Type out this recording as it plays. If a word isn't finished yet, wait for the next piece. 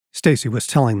Stacy was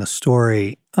telling the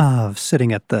story of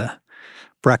sitting at the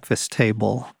breakfast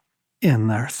table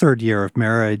in our third year of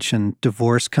marriage and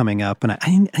divorce coming up. And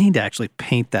I need to actually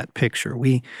paint that picture.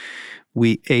 We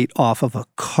ate off of a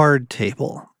card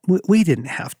table. We didn't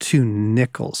have two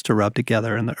nickels to rub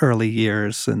together in the early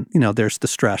years. And, there's the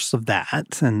stress of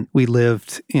that. And we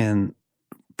lived in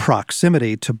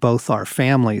proximity to both our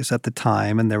families at the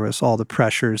time, and there was all the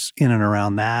pressures in and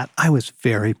around that. I was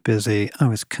very busy. I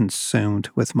was consumed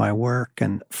with my work.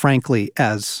 And frankly,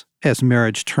 as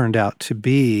marriage turned out to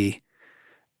be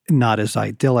not as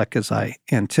idyllic as I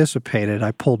anticipated,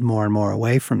 I pulled more and more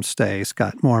away from Stace,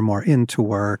 got more and more into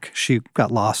work. She got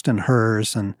lost in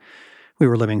hers, and we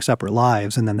were living separate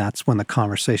lives. And then that's when the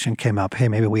conversation came up, hey,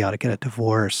 maybe we ought to get a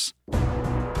divorce.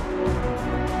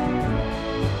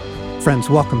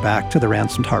 Friends, welcome back to the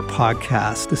Ransomed Heart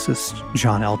Podcast. This is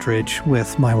John Eldredge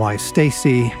with my wife,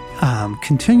 Stacy,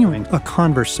 continuing a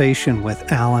conversation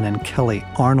with Alan and Kelly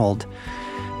Arnold.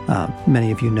 Many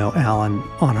of you know Alan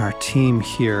on our team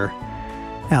here.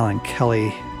 Alan and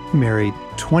Kelly married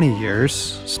 20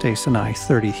 years, Stace and I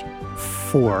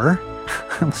 34.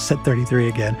 I almost said 33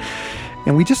 again.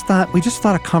 And we just thought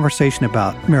a conversation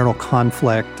about marital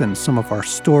conflict and some of our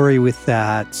story with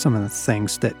that, some of the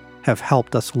things that have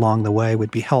helped us along the way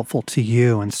would be helpful to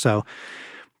you. And so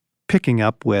picking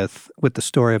up with the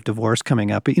story of divorce coming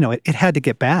up, it had to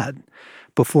get bad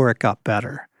before it got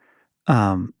better.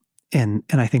 And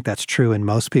I think that's true in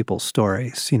most people's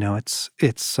stories.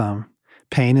 It's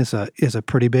pain is a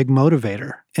pretty big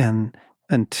motivator. And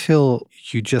until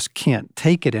you just can't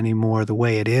take it anymore the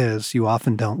way it is, you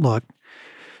often don't look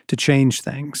to change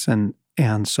things.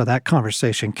 And so that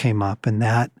conversation came up, and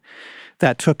that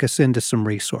took us into some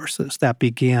resources. That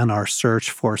began our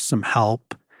search for some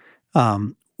help.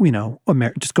 Just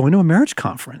going to a marriage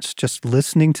conference, just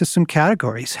listening to some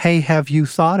categories. Hey, have you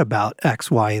thought about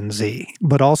X, Y, and Z?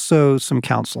 But also some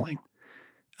counseling.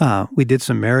 We did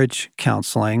some marriage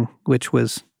counseling, which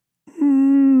was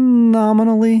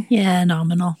nominally. Yeah,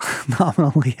 nominal.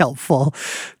 Nominally helpful,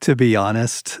 to be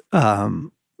honest.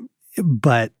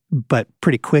 But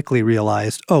pretty quickly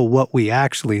realized, what we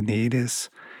actually need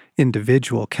is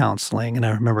individual counseling. And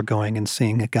I remember going and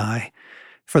seeing a guy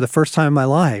for the first time in my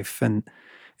life. And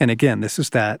again, this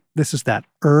is that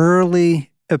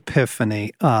early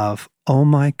epiphany of, oh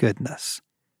my goodness,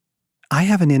 I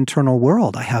have an internal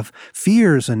world. I have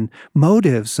fears and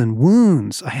motives and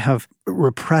wounds. I have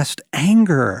repressed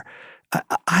anger.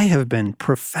 I have been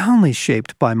profoundly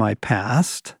shaped by my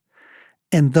past.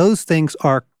 And those things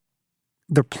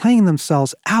they're playing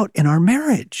themselves out in our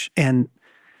marriage. And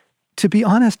to be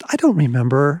honest, I don't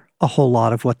remember a whole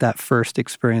lot of what that first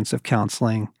experience of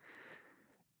counseling.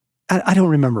 I don't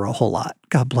remember a whole lot.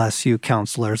 God bless you,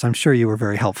 counselors. I'm sure you were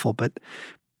very helpful. But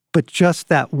just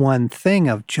that one thing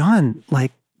of, John,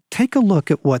 take a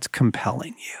look at what's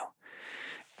compelling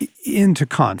you into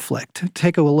conflict.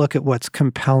 Take a look at what's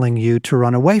compelling you to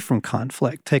run away from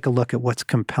conflict. Take a look at what's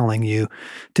compelling you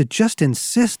to just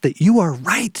insist that you are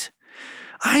right.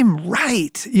 I'm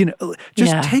right.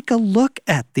 Take a look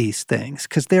at these things,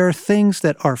 because there are things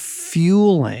that are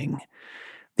fueling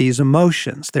these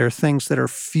emotions. There are things that are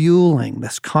fueling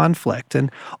this conflict. And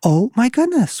oh my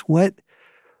goodness, what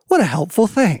a helpful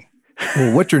thing.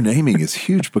 Well, what you're naming is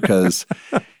huge, because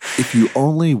if you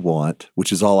only want,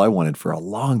 which is all I wanted for a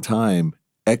long time,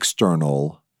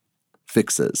 external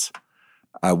fixes.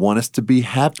 I want us to be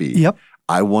happy. Yep.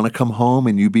 I want to come home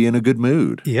and you be in a good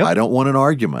mood. Yep. I don't want an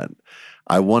argument.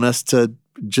 I want us to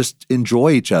just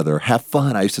enjoy each other, have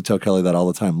fun. I used to tell Kelly that all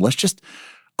the time. Let's just,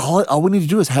 all we need to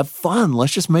do is have fun.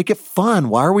 Let's just make it fun.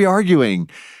 Why are we arguing?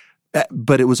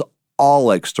 But it was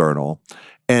all external.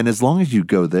 And as long as you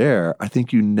go there, I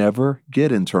think you never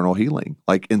get internal healing.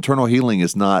 Internal healing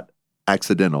is not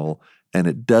accidental, and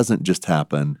it doesn't just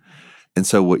happen. And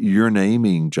so what you're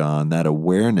naming, John, that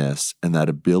awareness and that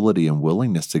ability and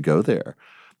willingness to go there.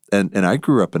 And I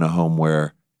grew up in a home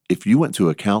where if you went to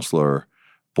a counselor,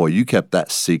 boy, you kept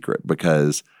that secret,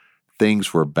 because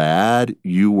things were bad.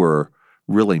 You were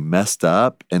really messed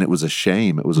up, and it was a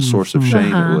shame. It was a source of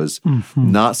shame. It was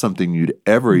not something you'd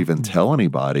ever even tell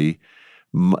anybody,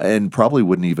 and probably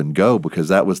wouldn't even go, because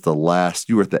that was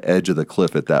you were at the edge of the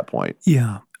cliff at that point.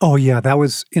 Yeah. Oh, yeah. That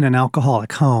was in an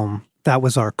alcoholic home. That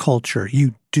was our culture.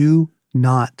 You do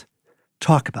not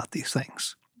talk about these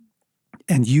things.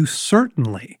 And you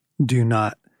certainly do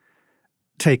not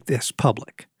take this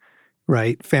public,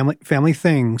 right? Family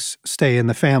things stay in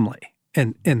the family.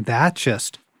 And that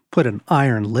just put an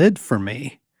iron lid for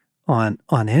me on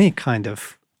any kind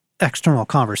of external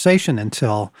conversation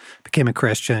until I became a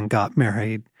Christian, got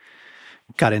married,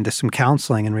 got into some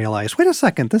counseling and realized, wait a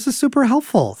second, this is super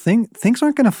helpful. Things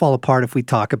aren't going to fall apart if we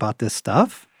talk about this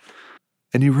stuff.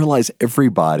 And you realize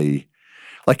everybody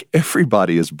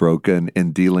is broken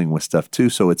and dealing with stuff too.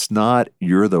 So it's not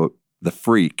you're the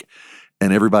freak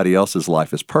and everybody else's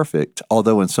life is perfect.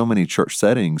 Although in so many church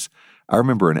settings, I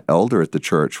remember an elder at the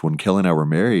church when Kelly and I were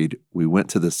married, we went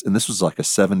to this, and this was like a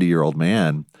 70-year-old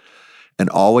man and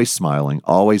always smiling,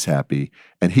 always happy.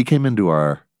 And he came into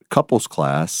our couples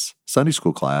class, Sunday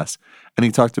school class, and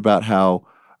he talked about how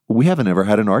we haven't ever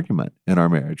had an argument in our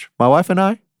marriage. My wife and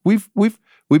I, we've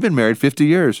been married 50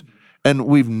 years and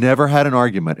we've never had an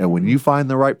argument. And when you find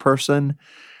the right person,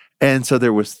 and so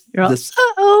there was this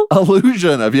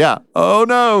illusion of, oh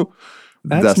no,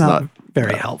 that's not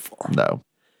very helpful. No.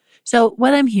 So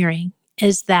what I'm hearing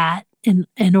is that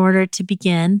in order to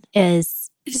begin is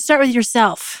to start with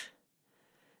yourself.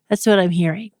 That's what I'm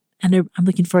hearing. And I'm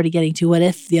looking forward to getting to what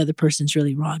if the other person's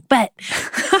really wrong. But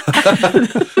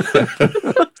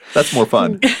that's more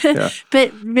fun. Yeah.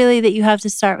 But really that you have to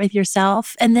start with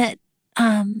yourself and that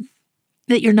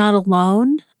you're not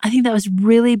alone. I think that was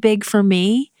really big for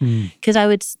me because I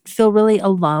would feel really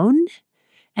alone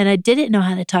and I didn't know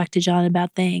how to talk to John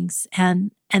about things.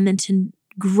 And then to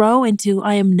grow into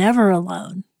I am never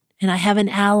alone. And I have an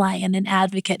ally and an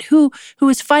advocate who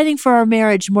is fighting for our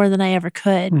marriage more than I ever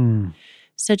could.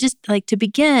 So just like to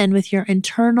begin with your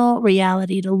internal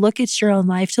reality, to look at your own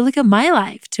life, to look at my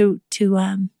life,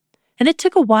 and it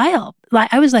took a while.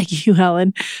 Like I was like you,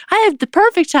 Helen. I had the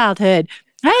perfect childhood.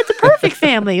 I had the perfect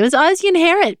family. It was Ozzy and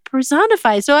Harriet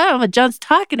personified. So I don't know what John's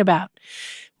talking about.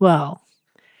 Well,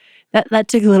 that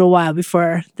took a little while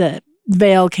before the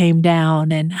veil came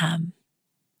down and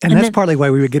that's then, partly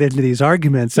why we would get into these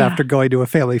arguments after going to a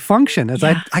family function. As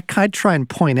I kind of try and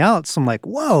point out some like,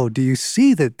 whoa, do you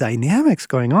see the dynamics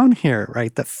going on here,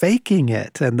 right? The faking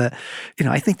it and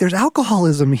I think there's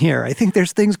alcoholism here. I think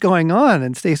there's things going on.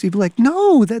 And Stacey would be like,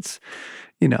 no, that's,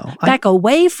 back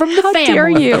away from the family. How dare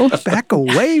you? Back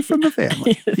away from the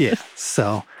family. Yeah.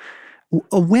 So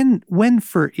when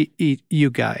for you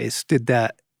guys did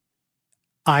that,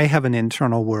 I have an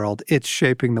internal world. It's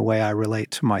shaping the way I relate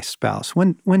to my spouse.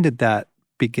 When did that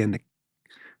begin to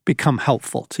become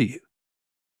helpful to you?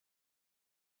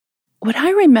 What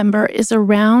I remember is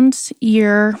around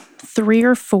year 3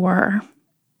 or 4,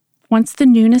 once the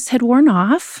newness had worn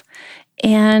off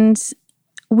and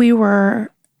we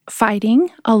were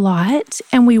fighting a lot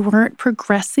and we weren't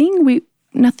progressing.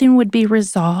 Nothing would be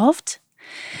resolved.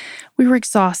 We were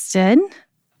exhausted.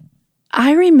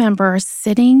 I remember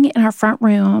sitting in our front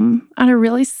room on a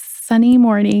really sunny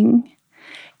morning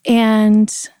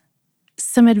and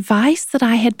some advice that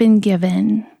I had been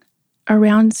given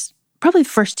around probably the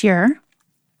first year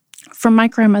from my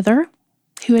grandmother,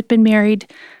 who had been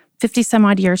married 50 some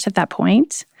odd years at that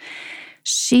point.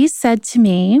 She said to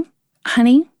me,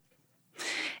 honey,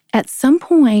 at some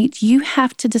point you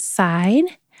have to decide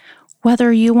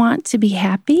whether you want to be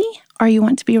happy or you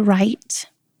want to be right.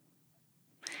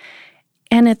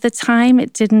 And at the time,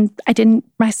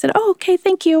 I said, oh, okay,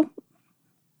 thank you.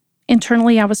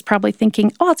 Internally, I was probably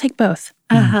thinking, oh, I'll take both.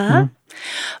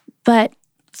 But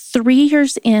 3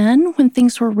 years in, when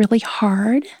things were really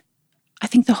hard, I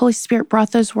think the Holy Spirit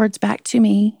brought those words back to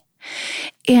me.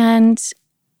 And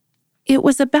it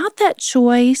was about that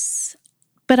choice,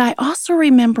 but I also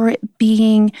remember it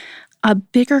being a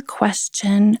bigger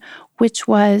question, which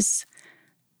was,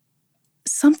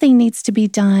 something needs to be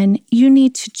done. You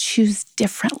need to choose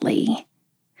differently.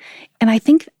 And I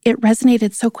think it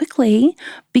resonated so quickly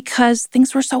because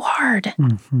things were so hard.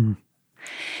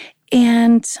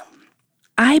 And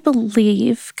I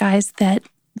believe, guys, that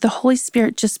the Holy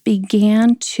Spirit just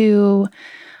began to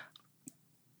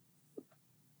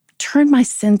turn my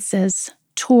senses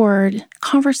toward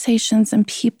conversations and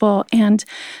people and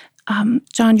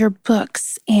John, your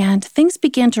books, and things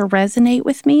began to resonate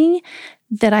with me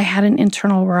that I had an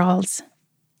internal world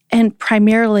and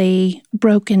primarily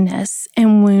brokenness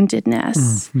and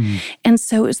woundedness. And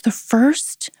so it was the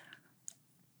first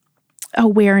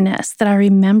awareness that I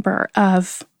remember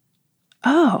of,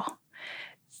 oh,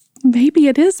 maybe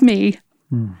it is me.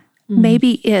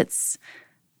 Maybe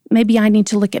I need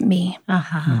to look at me.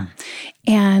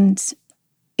 And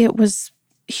it was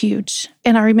huge.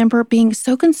 And I remember being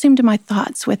so consumed in my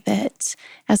thoughts with it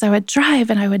as I would drive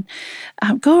and I would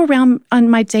go around on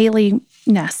my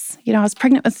dailiness. I was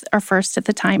pregnant with our first at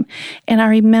the time. And I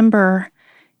remember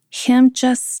him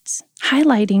just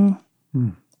highlighting.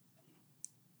 And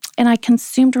I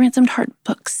consumed Ransomed Heart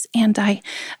books and I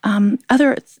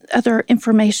other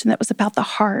information that was about the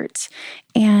heart.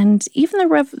 And even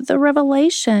the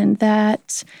revelation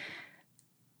that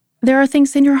there are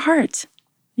things in your heart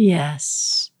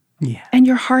Yes. Yeah. And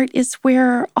your heart is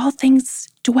where all things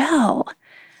dwell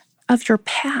of your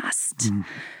past.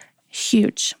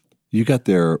 Huge. You got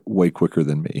there way quicker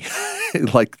than me.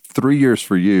 Like 3 years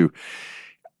for you.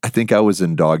 I think I was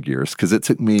in dog years because it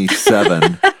took me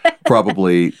 7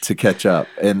 probably to catch up.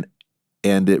 And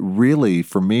it really,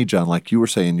 for me, John, like you were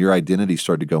saying, your identity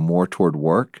started to go more toward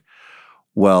work.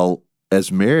 Well,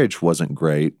 as marriage wasn't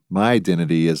great, my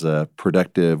identity as a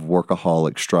productive,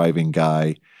 workaholic, striving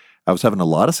guy, I was having a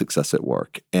lot of success at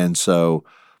work. And so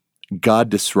God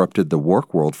disrupted the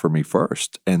work world for me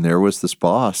first. And there was this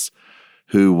boss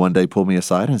who one day pulled me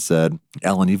aside and said,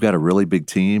 Alan, you've got a really big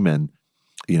team and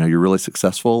you're really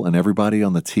successful, and everybody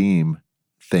on the team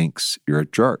thinks you're a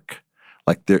jerk.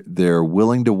 Like they're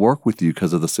willing to work with you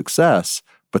because of the success,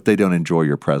 but they don't enjoy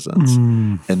your presence.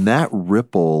 And that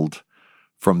rippled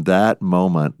from that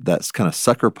moment, that's kind of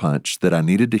sucker punch that I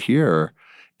needed to hear,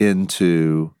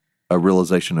 into a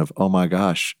realization of, oh my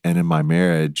gosh, and in my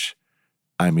marriage,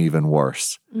 I'm even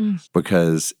worse.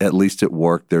 Because at least at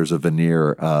work, there's a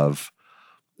veneer of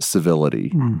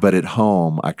civility. But at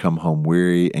home, I come home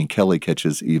weary, and Kelly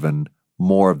catches even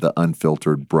more of the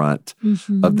unfiltered brunt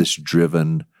of this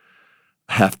driven,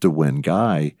 have-to-win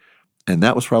guy. And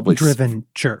that was probably... Driven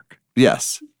jerk.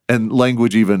 Yes. And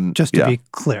language even... Just to be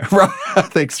clear. Right.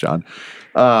 Thanks, John.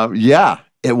 Yeah,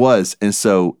 it was. And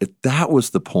so that was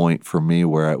the point for me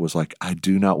where it was like, I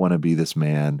do not want to be this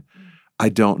man. I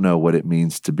don't know what it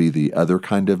means to be the other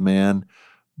kind of man,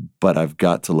 but I've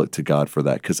got to look to God for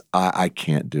that because I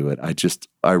can't do it.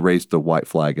 I raised the white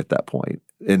flag at that point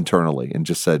internally and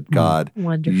just said, God,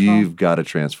 you've got to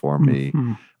transform me.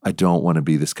 I don't want to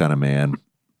be this kind of man.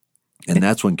 And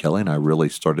that's when Kelly and I really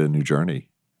started a new journey.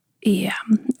 Yeah.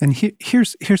 And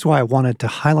here's why I wanted to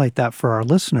highlight that for our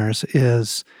listeners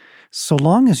is so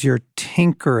long as you're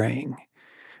tinkering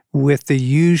with the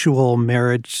usual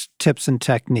marriage tips and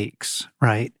techniques,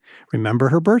 right? Remember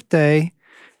her birthday,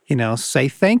 say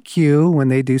thank you when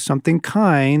they do something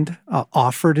kind,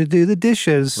 offer to do the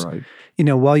dishes. Right.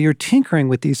 While you're tinkering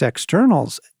with these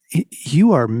externals,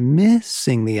 you are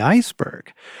missing the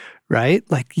iceberg, right?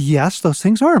 Like, yes, those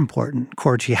things are important.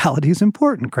 Cordiality is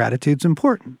important. Gratitude's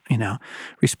important.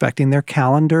 Respecting their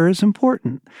calendar is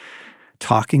important.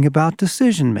 Talking about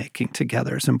decision-making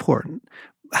together is important.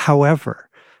 However,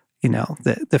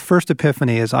 the first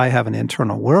epiphany is I have an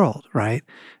internal world, right?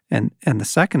 And the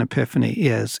second epiphany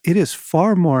is it is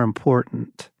far more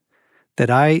important that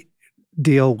I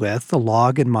deal with the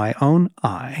log in my own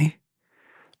eye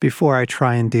before I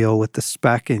try and deal with the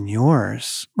speck in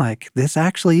yours. Like, this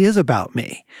actually is about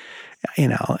me,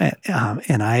 and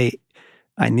I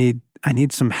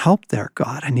need some help there,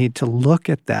 God. I need to look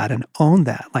at that and own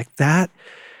that. Like that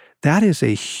is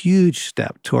a huge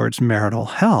step towards marital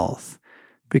health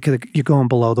because you're going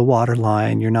below the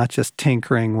waterline. You're not just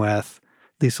tinkering with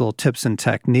these little tips and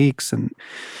techniques and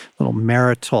little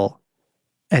marital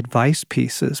advice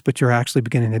pieces, but you're actually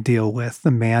beginning to deal with the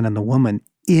man and the woman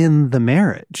in the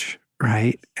marriage,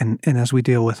 right? And as we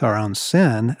deal with our own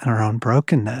sin and our own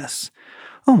brokenness,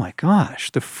 oh my gosh,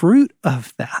 the fruit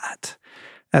of that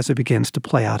as it begins to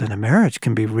play out in a marriage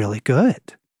can be really good.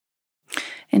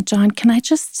 And John, can I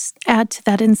just add to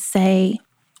that and say,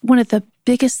 one of the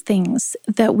biggest things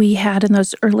that we had in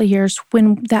those early years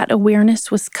when that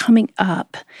awareness was coming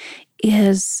up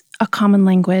is a common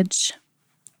language,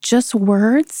 just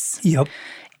words. Yep.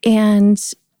 And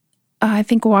I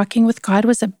think Walking with God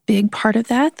was a big part of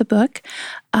that, the book.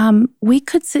 We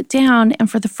could sit down and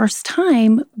for the first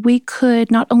time, we could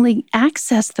not only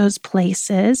access those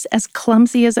places, as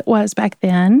clumsy as it was back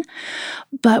then,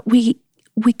 but we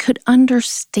could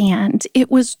understand. It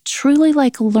was truly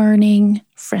like learning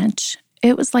French.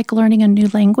 It was like learning a new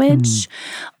language,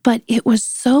 but it was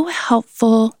so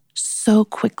helpful so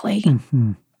quickly.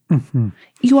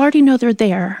 You already know they're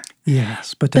there.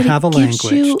 Yes, but to have a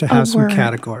language, to have some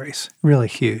categories, really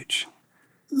huge.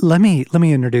 Let me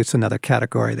introduce another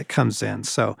category that comes in.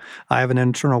 So I have an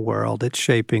internal world. It's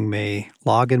shaping me.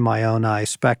 Log in my own eye,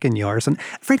 speck in yours. And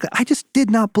frankly, I just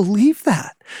did not believe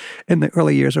that in the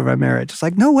early years of our marriage. It's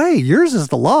like, no way, yours is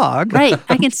the log. Right.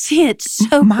 I can see it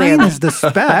so Mine clearly. is the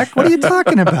speck. What are you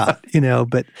talking about?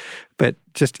 But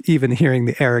just even hearing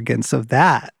the arrogance of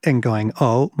that and going,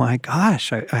 oh my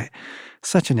gosh, I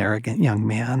such an arrogant young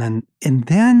man. And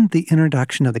then the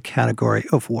introduction of the category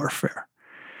of warfare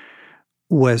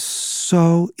was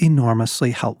so enormously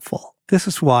helpful. This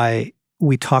is why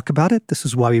we talk about it. This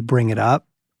is why we bring it up.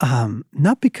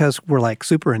 Not because we're like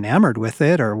super enamored with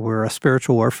it or we're a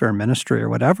spiritual warfare ministry or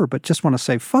whatever, but just want to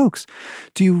say, folks,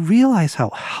 do you realize how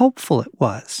helpful it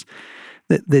was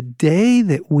that the day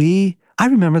that I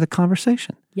remember the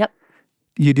conversation. Yep.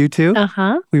 You do too?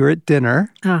 Uh-huh. We were at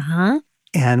dinner Uh-huh.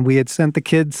 and we had sent the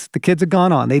kids had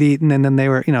gone on. They'd eaten and then they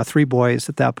were, 3 boys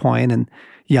at that point and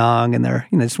young and they're,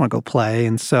 just want to go play.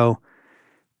 And so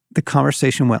the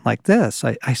conversation went like this.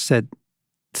 I said,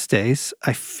 Stace,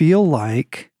 I feel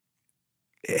like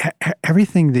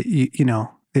everything that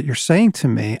that you're saying to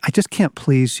me, I just can't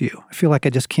please you. I feel like I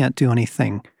just can't do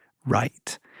anything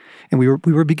right. And we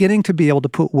were beginning to be able to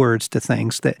put words to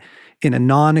things that in a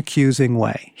non-accusing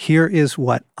way. Here is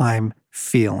what I'm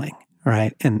feeling,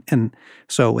 right? And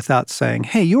so without saying,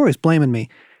 hey, you're always blaming me,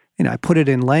 I put it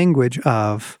in language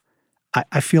of,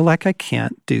 I feel like I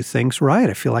can't do things right.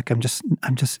 I feel like I'm just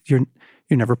you're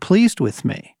never pleased with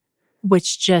me.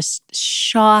 Which just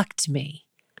shocked me.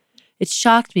 It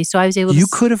shocked me. So I was able to... You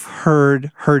could have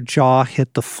heard her jaw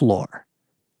hit the floor.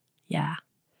 Yeah.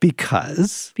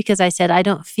 Because I said, I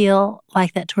don't feel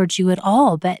like that towards you at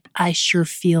all, but I sure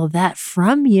feel that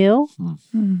from you.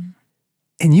 Mm.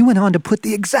 And you went on to put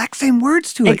the exact same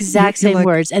words to it. Exact same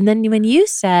words. And then when you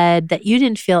said that you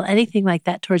didn't feel anything like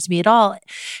that towards me at all,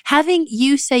 having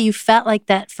you say you felt like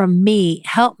that from me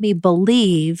helped me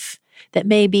believe that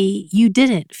maybe you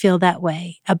didn't feel that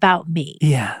way about me.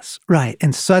 Yes, right.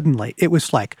 And suddenly it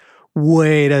was like,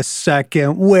 wait a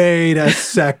second.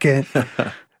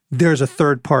 There's a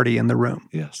third party in the room.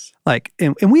 Yes.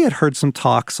 And we had heard some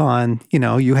talks on,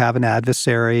 you have an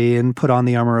adversary and put on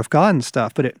the armor of God and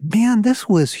stuff. But this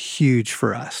was huge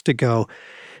for us to go,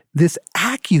 this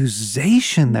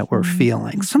accusation that we're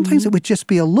feeling. Sometimes it would just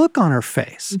be a look on her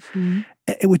face. Mm-hmm.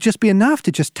 It would just be enough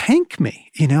to just tank me.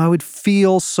 I would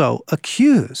feel so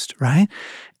accused, right?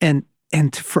 And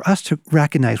for us to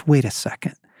recognize, wait a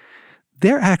second,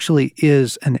 there actually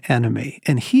is an enemy,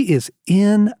 and he is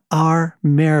in our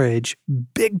marriage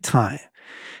big time.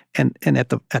 And at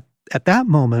that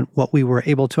moment, what we were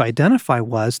able to identify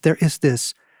was there is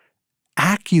this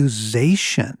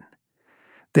accusation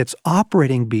that's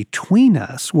operating between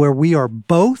us where we are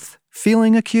both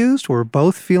feeling accused, we're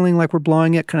both feeling like we're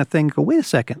blowing it kind of thing. Go, wait a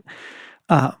second.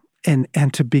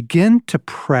 And to begin to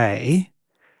pray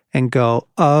and go,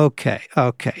 okay,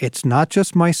 it's not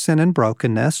just my sin and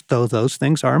brokenness, though those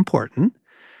things are important.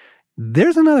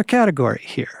 There's another category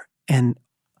here. And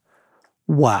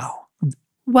wow.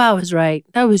 Wow is right.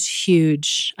 That was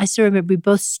huge. I still remember we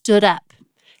both stood up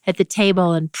at the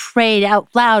table and prayed out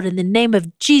loud in the name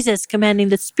of Jesus, commanding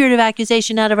the spirit of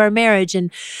accusation out of our marriage.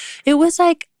 And it was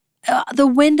like the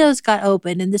windows got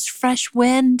open and this fresh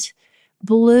wind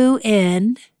blew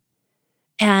in.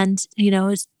 And,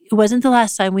 it wasn't the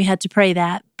last time we had to pray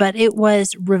that, but it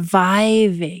was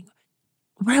reviving.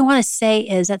 What I want to say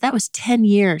is that was 10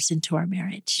 years into our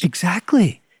marriage.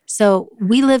 Exactly. So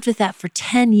we lived with that for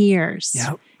 10 years.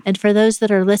 Yep. And for those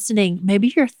that are listening,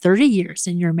 maybe you're 30 years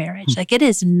in your marriage. Like it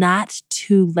is not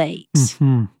too late.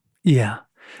 Mm-hmm. Yeah.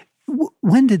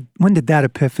 When did that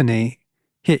epiphany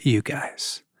hit you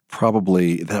guys?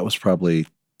 That was probably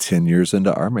 10 years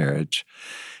into our marriage.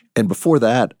 And before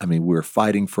that, we were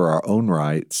fighting for our own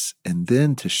rights. And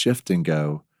then to shift and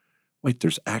go, wait,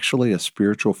 there's actually a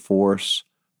spiritual force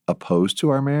opposed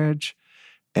to our marriage.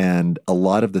 And a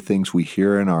lot of the things we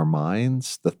hear in our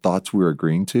minds, the thoughts we're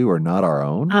agreeing to are not our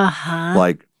own. Uh-huh.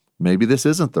 Like, maybe this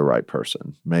isn't the right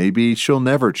person. Maybe she'll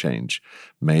never change.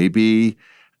 Maybe,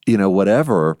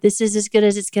 whatever. This is as good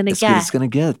as it's going to get. As good as it's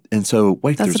going to get. And so,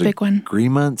 wait, That's there's a big one.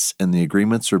 agreements, and the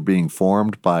agreements are being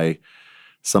formed by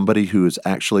somebody who is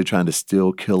actually trying to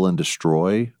steal, kill, and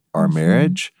destroy our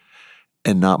marriage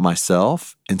and not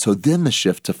myself. And so then the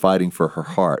shift to fighting for her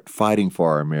heart, fighting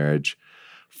for our marriage,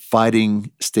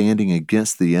 standing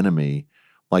against the enemy,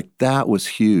 like that was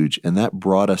huge. And that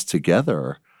brought us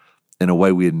together in a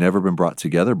way we had never been brought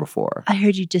together before. I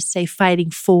heard you just say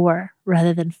fighting for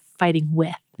rather than fighting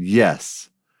with. Yes.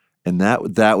 And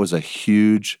that was a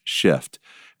huge shift.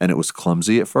 And it was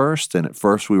clumsy at first. And at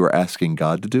first we were asking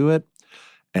God to do it.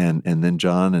 And then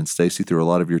John and Stacy, through a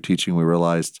lot of your teaching, we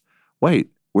realized,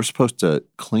 wait, we're supposed to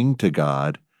cling to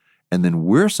God, and then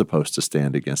we're supposed to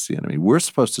stand against the enemy. We're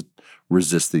supposed to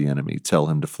resist the enemy, tell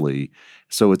him to flee.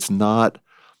 So it's not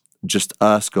just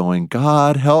us going,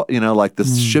 God, help, like the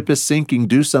ship is sinking,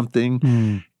 do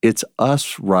something. It's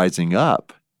us rising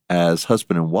up as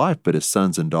husband and wife, but as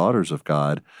sons and daughters of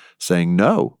God, saying,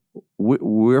 no,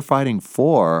 we're fighting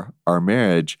for our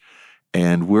marriage.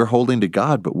 And we're holding to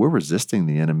God, but we're resisting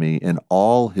the enemy in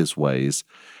all his ways.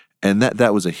 And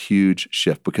that was a huge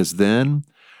shift, because then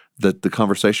the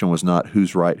conversation was not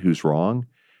who's right, who's wrong.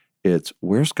 It's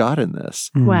where's God in this?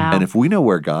 Wow. And if we know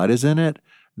where God is in it,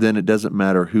 then it doesn't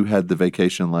matter who had the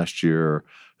vacation last year or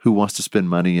who wants to spend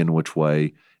money in which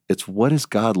way. It's what is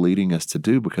God leading us to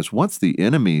do? Because once the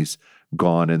enemy's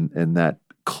gone and that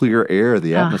clear air,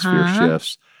 the atmosphere Uh-huh.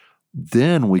 shifts,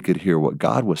 then we could hear what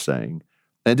God was saying.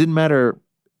 And it didn't matter,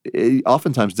 it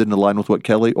oftentimes didn't align with what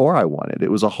Kelly or I wanted.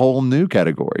 It was a whole new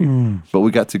category, but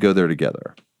we got to go there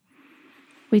together.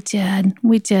 We did.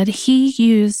 We did. He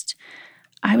used,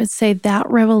 I would say, that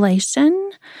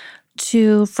revelation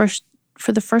to, for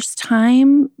the first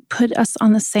time, put us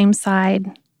on the same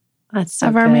side That's so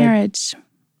of our good. marriage.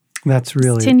 That's It's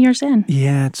really 10 years in.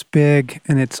 Yeah, it's big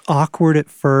and it's awkward at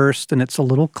first and it's a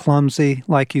little clumsy,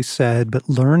 like you said, but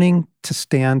learning to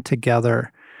stand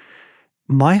together.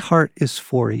 My heart is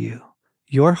for you.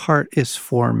 Your heart is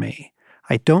for me.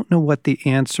 I don't know what the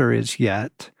answer is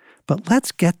yet, but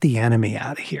let's get the enemy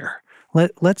out of here.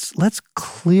 Let's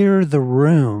clear the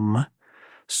room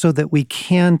so that we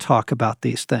can talk about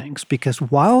these things, because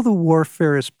while the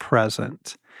warfare is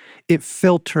present, it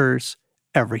filters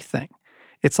everything.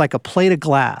 It's like a plate of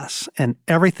glass, and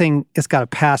everything has got to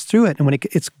pass through it. And when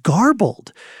it's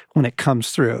garbled when it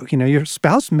comes through, your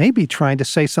spouse may be trying to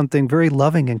say something very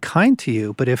loving and kind to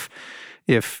you, but if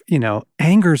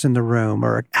anger's in the room,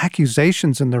 or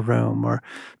accusations in the room, or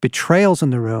betrayals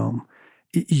in the room,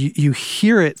 you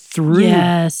hear it through,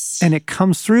 Yes. and it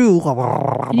comes through.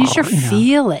 And you sure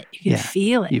feel it. You can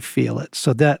feel it. You feel it.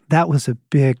 So that was a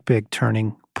big, big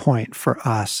turning point for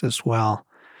us as well.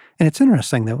 And it's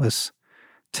interesting that was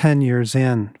 10 years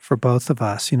in for both of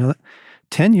us.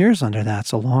 10 years under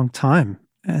that's a long time.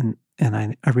 And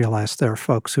I realize there are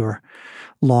folks who are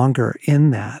longer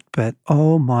in that. But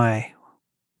oh my,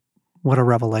 what a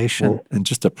revelation. Well, and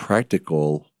just a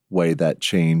practical way that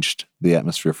changed the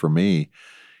atmosphere for me.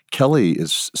 Kelly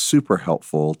is super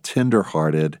helpful,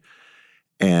 tenderhearted,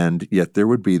 and yet there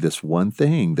would be this one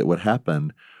thing that would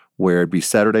happen where it'd be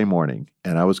Saturday morning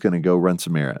and I was going to go run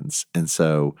some errands. And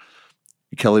so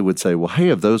Kelly would say, well, hey,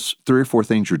 of those 3 or 4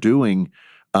 things you're doing,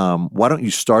 why don't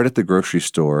you start at the grocery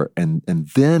store and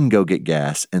then go get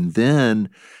gas? And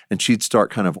she'd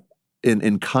start kind of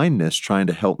in kindness trying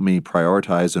to help me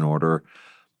prioritize an order.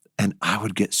 And I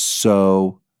would get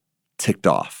so ticked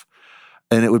off.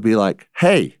 And it would be like,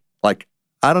 hey,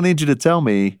 I don't need you to tell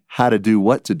me how to do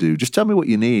what to do. Just tell me what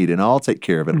you need and I'll take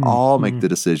care of it. I'll make the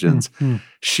decisions.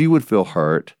 She would feel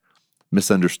hurt,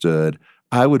 misunderstood.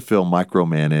 I would feel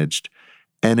micromanaged.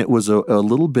 And it was a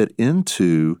little bit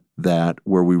into that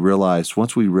where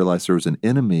once we realized there was an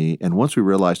enemy, and once we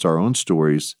realized our own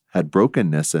stories had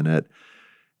brokenness in it,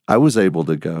 I was able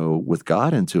to go with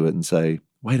God into it and say,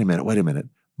 wait a minute.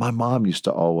 My mom used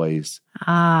to always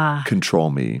control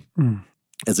me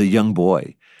as a young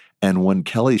boy. And when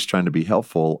Kelly's trying to be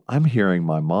helpful, I'm hearing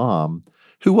my mom,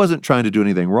 who wasn't trying to do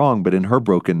anything wrong, but in her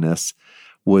brokenness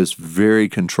was very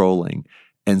controlling.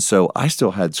 And so I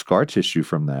still had scar tissue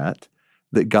from that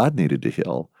God needed to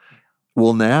heal.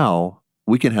 Well, now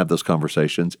we can have those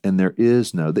conversations, and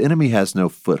the enemy has no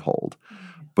foothold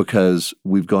because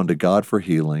we've gone to God for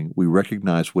healing. We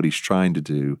recognize what he's trying to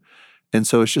do. And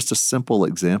so it's just a simple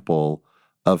example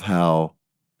of how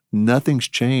nothing's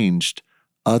changed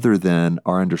other than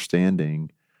our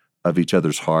understanding of each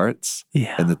other's hearts,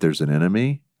 and that there's an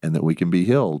enemy and that we can be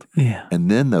healed. Yeah. And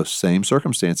then those same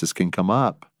circumstances can come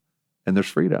up and there's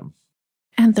freedom.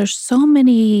 And there's so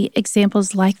many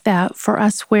examples like that for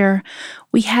us where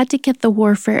we had to get the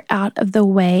warfare out of the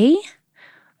way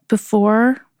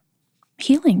before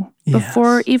healing,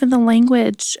 before even the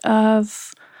language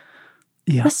of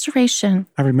restoration.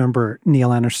 I remember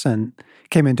Neil Anderson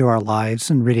came into our lives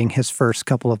and reading his first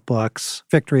couple of books,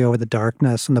 Victory Over the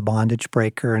Darkness and The Bondage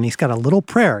Breaker. And he's got a little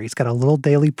prayer. He's got a little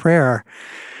daily prayer,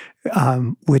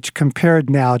 which compared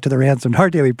now to the Ransomed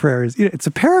Heart daily prayers, it's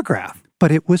a paragraph, but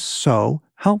it was so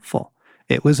helpful.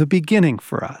 It was a beginning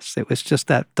for us. It was just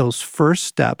those first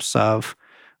steps of,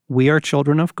 we are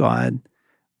children of God.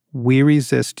 We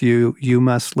resist you. You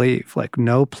must leave. Like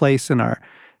no place in our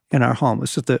home.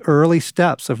 It's just the early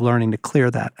steps of learning to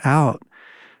clear that out.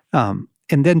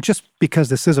 And then just because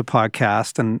this is a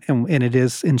podcast and it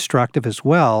is instructive as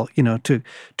well,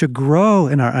 to grow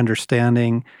in our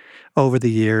understanding over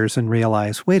the years and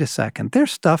realize, wait a second,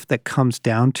 there's stuff that comes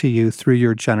down to you through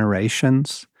your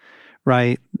generations,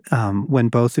 right? When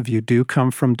both of you do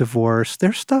come from divorce,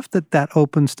 there's stuff that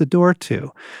opens the door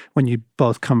to. When you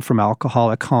both come from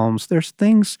alcoholic homes, there's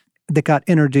things that got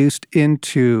introduced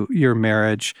into your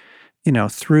marriage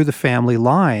through the family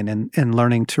line, and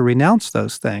learning to renounce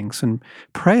those things and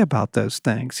pray about those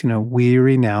things. We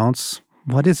renounce,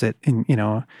 what is it,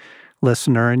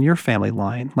 listener in your family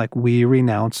line? Like we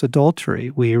renounce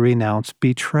adultery. We renounce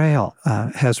betrayal.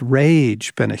 Has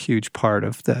rage been a huge part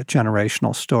of the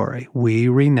generational story? We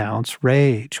renounce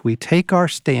rage. We take our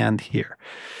stand here.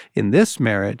 In this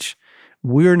marriage,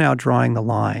 we're now drawing the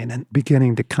line and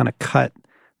beginning to kind of cut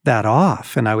that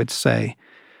off. And I would say,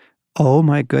 oh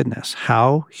my goodness,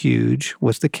 how huge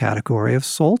was the category of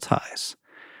soul ties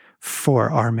for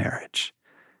our marriage?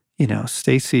 You know,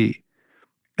 Stacy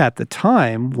at the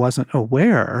time wasn't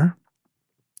aware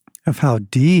of how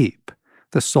deep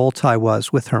the soul tie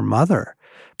was with her mother.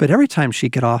 But every time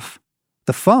she'd get off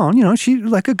the phone, you know, she,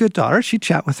 like a good daughter, she'd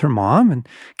chat with her mom and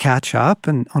catch up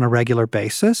and on a regular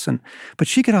basis. But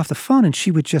she'd get off the phone and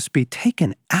she would just be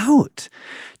taken out,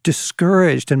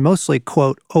 discouraged, and mostly,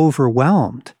 quote,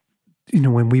 overwhelmed. You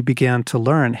know, when we began to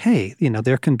learn, hey, you know,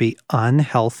 there can be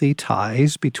unhealthy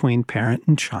ties between parent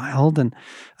and child and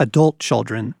adult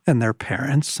children and their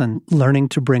parents, and learning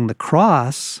to bring the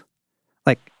cross,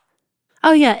 like,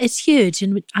 Oh, yeah, it's huge.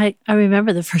 And I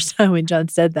remember the first time when John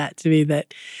said that to me,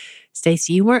 that,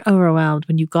 Stacy, you weren't overwhelmed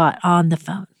when you got on the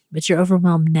phone, but you're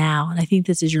overwhelmed now. And I think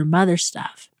this is your mother's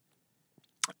stuff.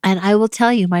 And I will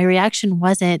tell you, my reaction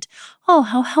wasn't, oh,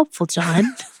 how helpful, John.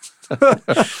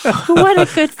 What a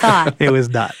good thought. it was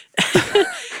not.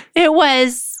 It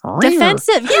was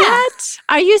defensive. Yeah.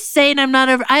 Are you saying I'm not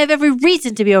over? I have every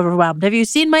reason to be overwhelmed. Have you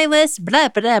seen my list? Blah,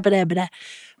 blah, blah, blah.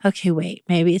 Okay, wait,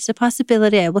 maybe it's a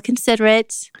possibility. I will consider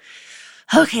it.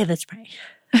 Okay, let's pray.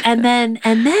 And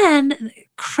then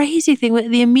crazy thing with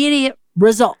the immediate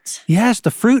result. Yes,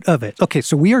 the fruit of it. Okay,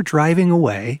 so we are driving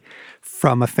away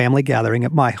from a family gathering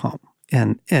at my home.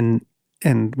 And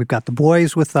we've got the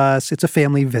boys with us. It's a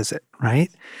family visit,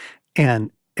 right? And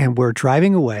we're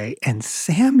driving away, and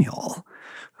Samuel,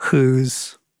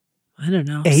 who's I don't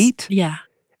know. 8? Yeah.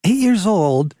 8 years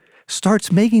old,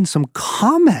 starts making some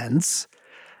comments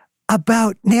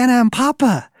about Nana and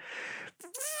Papa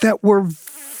that were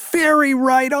very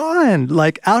right on,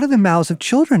 like out of the mouths of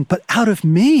children, but out of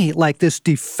me, like this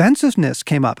defensiveness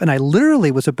came up. And I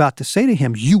literally was about to say to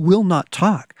him, you will not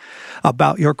talk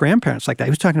about your grandparents like that. He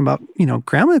was talking about, you know,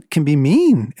 grandma can be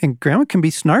mean and grandma can be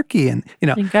snarky and, you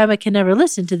know. And grandma can never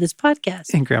listen to this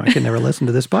podcast. And grandma can never listen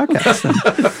to this podcast.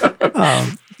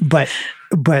 And,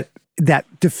 but that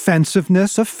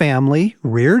defensiveness of family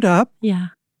reared up. Yeah.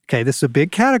 Okay, this is a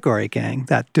big category, gang.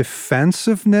 That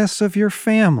defensiveness of your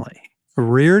family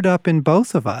reared up in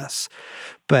both of us.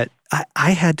 But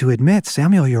I had to admit,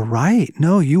 Samuel, you're right.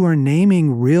 No, you are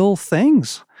naming real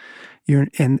things.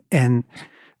 And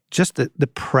just the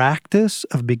practice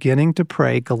of beginning to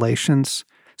pray Galatians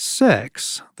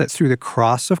 6, that through the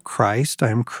cross of Christ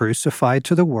I am crucified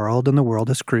to the world and the world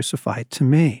is crucified to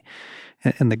me.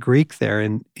 And the Greek there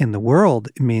in the world,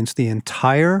 it means the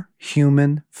entire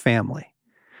human family.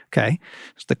 Okay,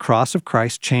 so the cross of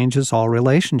Christ changes all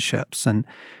relationships. And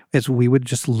as we would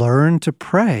just learn to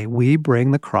pray, we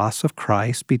bring the cross of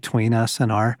Christ between us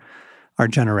and our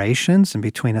generations, and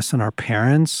between us and our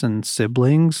parents and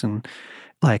siblings. And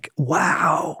like,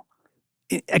 wow.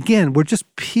 Again, we're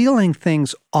just peeling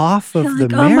things off of the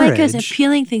marriage. Oh my goodness,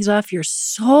 peeling things off your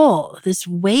soul. This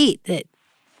weight that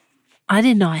I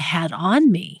didn't know I had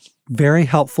on me. Very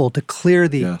helpful to clear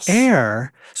the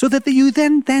air so that you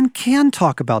then can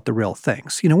talk about the real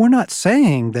things. You know, we're not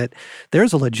saying that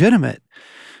there's a legitimate,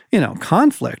 you know,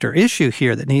 conflict or issue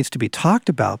here that needs to be talked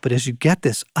about, but as you get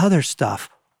this other stuff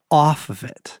off of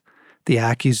it, the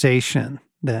accusation,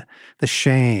 the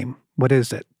shame, what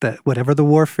is it? Whatever the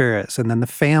warfare is, and then the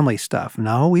family stuff.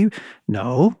 No,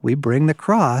 we bring the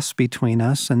cross between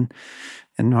us and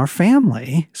our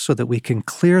family so that we can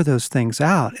clear those things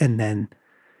out. And then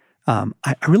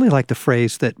I really like the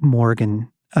phrase that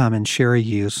Morgan and Sherry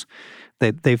use.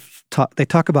 They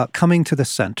talk about coming to the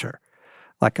center.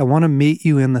 Like, I want to meet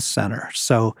you in the center.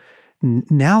 So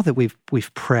now that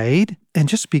we've prayed, and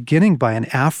just beginning by an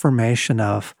affirmation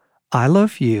of, I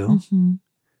love you, mm-hmm.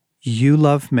 you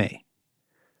love me,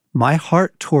 my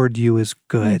heart toward you is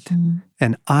good, mm-hmm.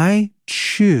 and I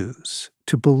choose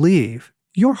to believe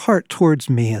your heart towards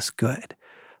me is good.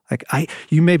 Like,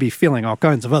 you may be feeling all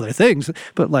kinds of other things,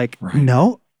 but like, right.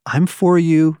 No, I'm for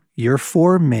you, you're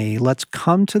for me. Let's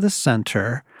come to the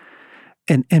center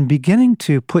and beginning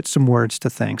to put some words to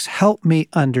things. Help me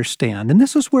understand. And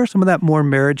this is where some of that more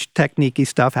marriage technique-y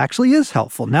stuff actually is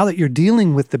helpful. Now that you're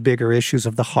dealing with the bigger issues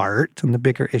of the heart and the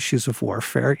bigger issues of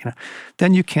warfare, you know,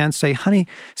 then you can say, honey,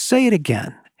 say it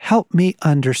again. Help me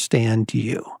understand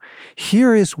you.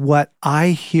 Here is what I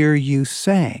hear you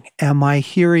saying. Am I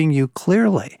hearing you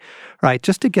clearly? Right?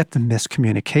 Just to get the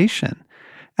miscommunication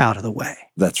out of the way.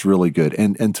 That's really good.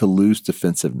 And to lose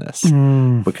defensiveness.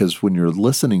 Because when you're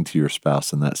listening to your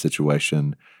spouse in that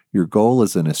situation, your goal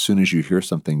isn't, as soon as you hear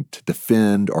something, to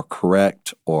defend or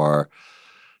correct or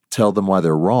tell them why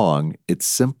they're wrong. It's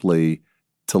simply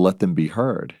to let them be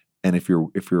heard. And if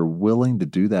you're willing to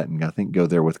do that, and I think go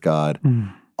there with God,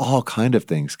 all kind of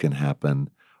things can happen.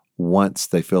 once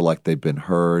they feel like they've been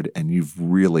heard and you've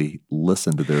really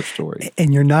listened to their story.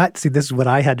 And you're not, see, this is what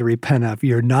I had to repent of.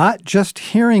 You're not just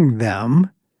hearing them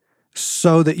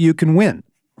so that you can win.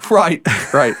 Right.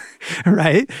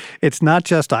 Right? It's not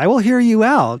just, I will hear you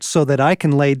out so that I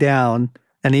can lay down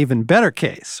an even better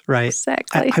case, right?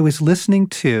 Exactly. I was listening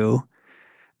to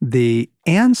the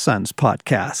And Sons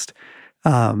podcast,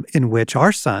 in which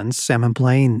our sons, Sam and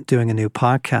Blaine, doing a new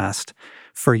podcast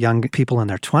for young people in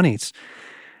their 20s.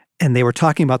 And they were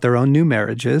talking about their own new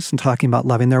marriages and talking about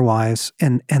loving their wives.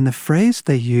 And the phrase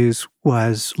they used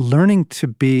was learning to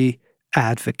be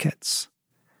advocates.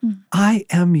 I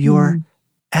am your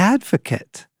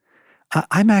advocate.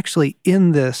 I'm actually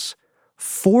in this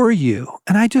for you.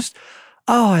 And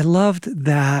I loved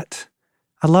that.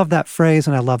 I love that phrase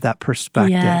and I love that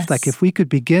perspective. Yes. Like if we could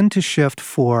begin to shift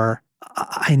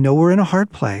I know we're in a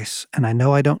hard place and I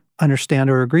know I don't understand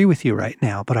or agree with you right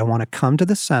now, but I want to come to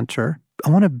the center. I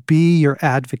want to be your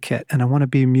advocate and I want to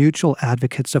be mutual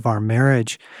advocates of our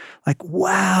marriage. Like,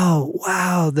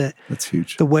 wow, That's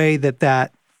huge. the way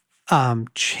that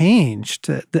changed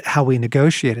how we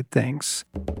negotiated things.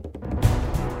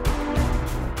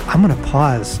 I'm going to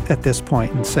pause at this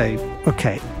point and say,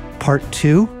 okay, part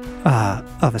 2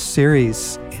 of a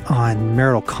series on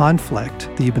marital conflict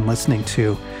that you've been listening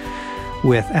to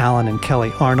with Alan and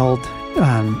Kelly Arnold,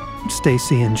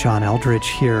 Stacy and John Eldridge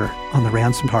here on the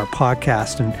Ransom Tower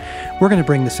podcast. And we're going to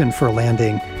bring this in for a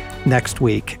landing next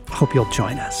week. Hope you'll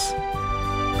join us.